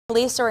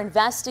Police are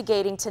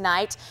investigating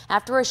tonight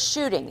after a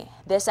shooting.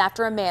 This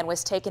after a man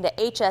was taken to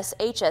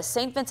HSHS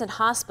St. Vincent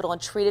Hospital and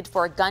treated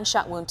for a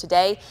gunshot wound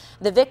today.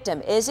 The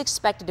victim is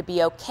expected to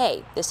be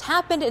okay. This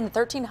happened in the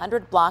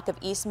 1300 block of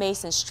East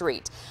Mason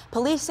Street.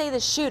 Police say the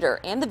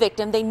shooter and the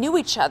victim, they knew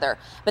each other,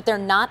 but they're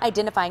not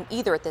identifying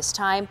either at this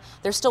time.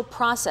 They're still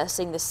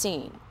processing the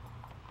scene.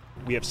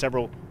 We have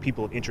several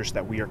people of interest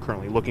that we are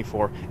currently looking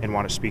for and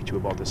want to speak to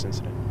about this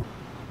incident.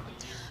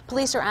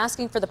 Police are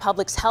asking for the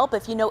public's help.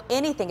 If you know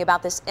anything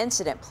about this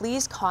incident,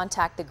 please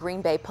contact the Green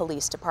Bay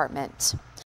Police Department.